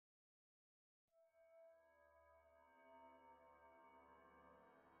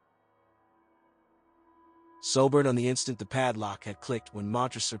Sobered on the instant, the padlock had clicked when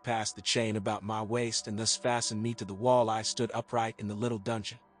Montresor passed the chain about my waist and thus fastened me to the wall. I stood upright in the little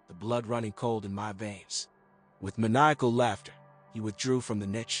dungeon, the blood running cold in my veins. With maniacal laughter, he withdrew from the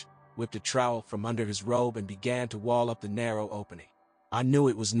niche, whipped a trowel from under his robe and began to wall up the narrow opening. I knew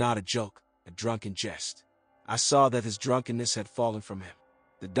it was not a joke, a drunken jest. I saw that his drunkenness had fallen from him.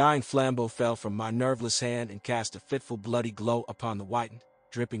 The dying flambeau fell from my nerveless hand and cast a fitful bloody glow upon the whitened,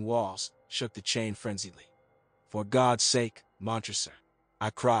 dripping walls, shook the chain frenziedly. "For God's sake, Montresor,"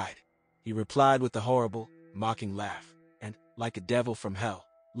 I cried. He replied with a horrible, mocking laugh, and, like a devil from hell,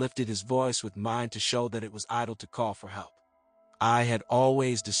 lifted his voice with mine to show that it was idle to call for help. I had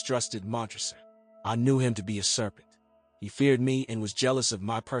always distrusted Montresor. I knew him to be a serpent. He feared me and was jealous of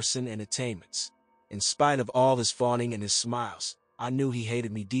my person and attainments. In spite of all his fawning and his smiles, I knew he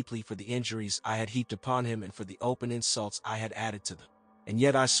hated me deeply for the injuries I had heaped upon him and for the open insults I had added to them. And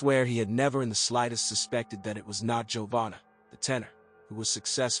yet I swear he had never in the slightest suspected that it was not Giovanna, the tenor, who was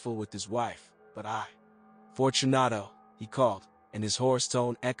successful with his wife, but I. "Fortunato," he called, and his hoarse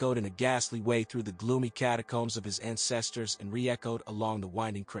tone echoed in a ghastly way through the gloomy catacombs of his ancestors and re-echoed along the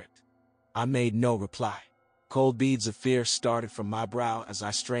winding crypt. I made no reply. Cold beads of fear started from my brow as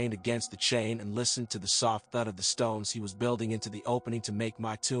I strained against the chain and listened to the soft thud of the stones he was building into the opening to make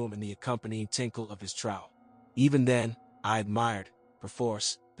my tomb and the accompanying tinkle of his trowel. Even then, I admired,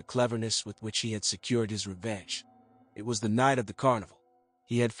 perforce, the cleverness with which he had secured his revenge. It was the night of the carnival.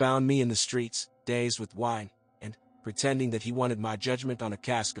 He had found me in the streets, dazed with wine, and, pretending that he wanted my judgment on a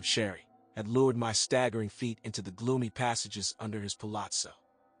cask of sherry, had lured my staggering feet into the gloomy passages under his palazzo.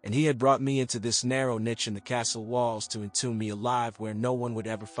 And he had brought me into this narrow niche in the castle walls to entomb me alive where no one would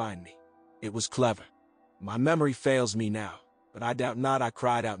ever find me. It was clever. My memory fails me now, but I doubt not I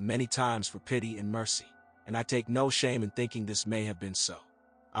cried out many times for pity and mercy, and I take no shame in thinking this may have been so.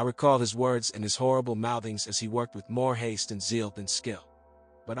 I recall his words and his horrible mouthings as he worked with more haste and zeal than skill.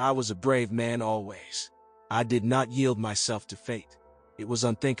 But I was a brave man always. I did not yield myself to fate. It was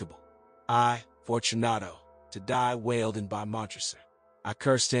unthinkable. I, Fortunato, to die wailed in by Montresor. I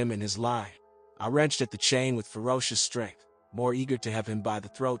cursed him and his line. I wrenched at the chain with ferocious strength, more eager to have him by the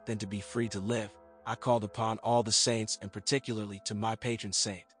throat than to be free to live. I called upon all the saints and particularly to my patron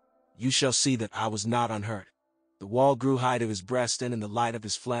saint. You shall see that I was not unheard. The wall grew high to his breast, and in the light of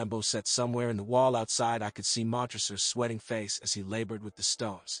his flambeau set somewhere in the wall outside I could see Montresor's sweating face as he labored with the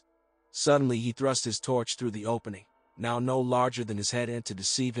stones. Suddenly he thrust his torch through the opening, now no larger than his head, and to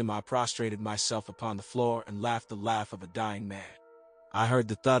deceive him I prostrated myself upon the floor and laughed the laugh of a dying man. I heard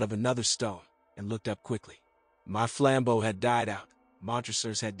the thud of another stone, and looked up quickly. My flambeau had died out,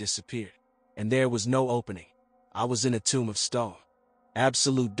 Montresor's had disappeared, and there was no opening. I was in a tomb of stone.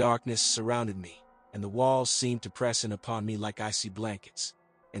 Absolute darkness surrounded me, and the walls seemed to press in upon me like icy blankets,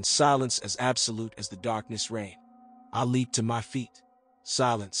 and silence as absolute as the darkness reigned. I leaped to my feet.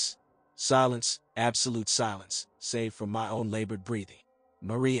 Silence. Silence, absolute silence, save for my own labored breathing.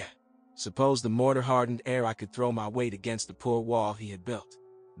 Maria! Suppose the mortar-hardened air I could throw my weight against the poor wall he had built.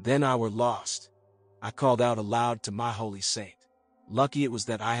 Then I were lost. I called out aloud to my holy saint. Lucky it was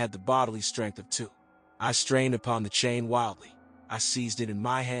that I had the bodily strength of two. I strained upon the chain wildly. I seized it in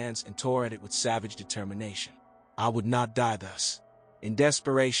my hands and tore at it with savage determination. I would not die thus. In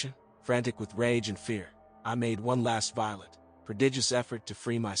desperation, frantic with rage and fear, I made one last violent, prodigious effort to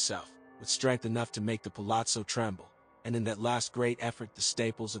free myself, with strength enough to make the palazzo tremble, and in that last great effort the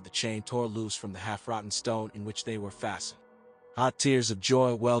staples of the chain tore loose from the half-rotten stone in which they were fastened. Hot tears of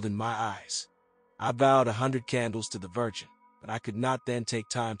joy welled in my eyes. I vowed 100 candles to the Virgin, but I could not then take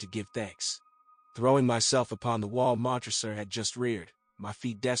time to give thanks. Throwing myself upon the wall Montresor had just reared, my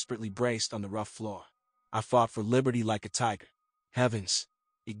feet desperately braced on the rough floor. I fought for liberty like a tiger. Heavens!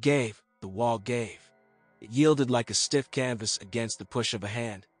 It gave, the wall gave. It yielded like a stiff canvas against the push of a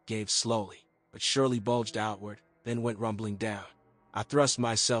hand, gave slowly, but surely bulged outward, then went rumbling down. I thrust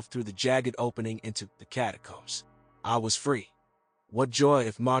myself through the jagged opening into the catacombs. I was free. What joy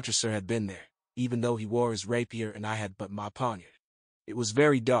if Montresor had been there, even though he wore his rapier and I had but my poniard. It was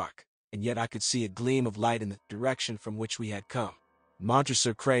very dark, and yet I could see a gleam of light in the direction from which we had come.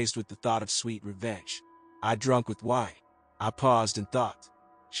 Montresor crazed with the thought of sweet revenge. I drunk with wine. I paused and thought.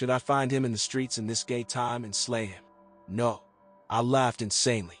 Should I find him in the streets in this gay time and slay him? No. I laughed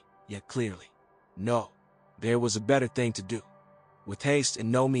insanely, yet clearly. No. There was a better thing to do. With haste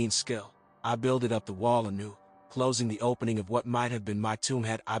and no mean skill, I builded up the wall anew, closing the opening of what might have been my tomb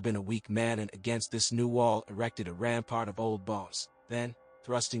had I been a weak man, and against this new wall erected a rampart of old bones. Then,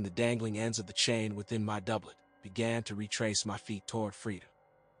 thrusting the dangling ends of the chain within my doublet, began to retrace my feet toward freedom.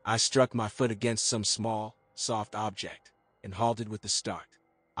 I struck my foot against some small, soft object, and halted with a start.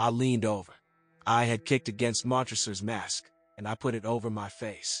 I leaned over. I had kicked against Montresor's mask, and I put it over my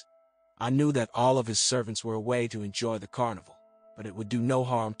face. I knew that all of his servants were away to enjoy the carnival, but it would do no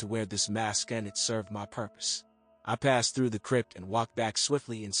harm to wear this mask, and it served my purpose. I passed through the crypt and walked back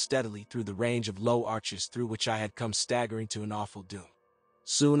swiftly and steadily through the range of low arches through which I had come, staggering to an awful doom.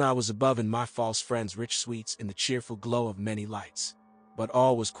 Soon I was above in my false friend's rich suites in the cheerful glow of many lights. But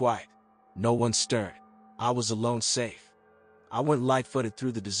all was quiet. No one stirred. I was alone, safe. I went light-footed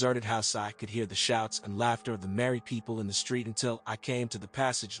through the deserted house. I could hear the shouts and laughter of the merry people in the street until I came to the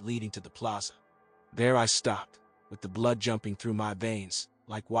passage leading to the plaza. There I stopped, with the blood jumping through my veins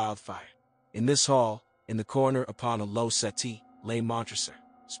like wildfire. In this hall, in the corner upon a low settee, lay Montresor,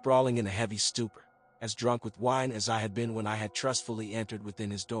 sprawling in a heavy stupor, as drunk with wine as I had been when I had trustfully entered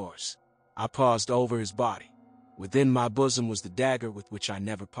within his doors. I paused over his body. Within my bosom was the dagger with which I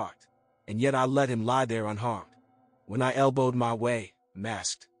never part, and yet I let him lie there unharmed. When I elbowed my way,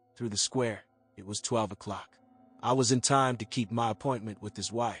 masked, through the square, it was 12 o'clock. I was in time to keep my appointment with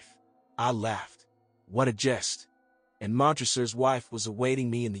his wife. I laughed. What a jest! And Montresor's wife was awaiting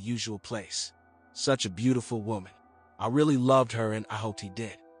me in the usual place. Such a beautiful woman. I really loved her, and I hoped he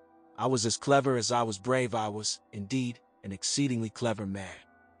did. I was as clever as I was brave. I was, indeed, an exceedingly clever man.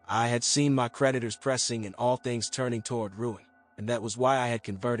 I had seen my creditors pressing and all things turning toward ruin, and that was why I had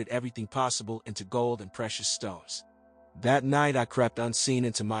converted everything possible into gold and precious stones. That night I crept unseen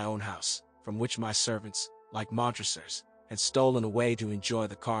into my own house, from which my servants, like Montresor's, had stolen away to enjoy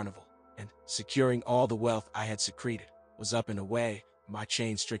the carnival, and, securing all the wealth I had secreted, was up and away, my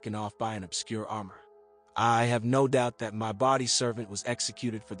chain stricken off by an obscure armorer. I have no doubt that my body servant was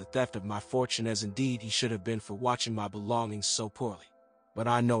executed for the theft of my fortune, as indeed he should have been for watching my belongings so poorly. But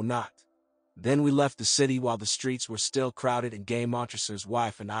I know not. Then we left the city while the streets were still crowded, and gay Montresor's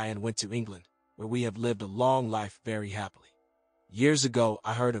wife and I, and went to England, where we have lived a long life very happily. Years ago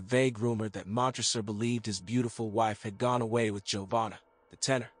I heard a vague rumor that Montresor believed his beautiful wife had gone away with Giovanna, the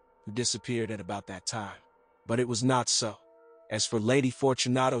tenor, who disappeared at about that time. But it was not so. As for Lady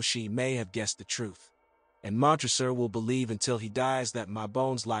Fortunato, she may have guessed the truth. And Montresor will believe until he dies that my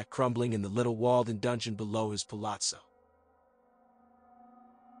bones lie crumbling in the little walled-in dungeon below his palazzo.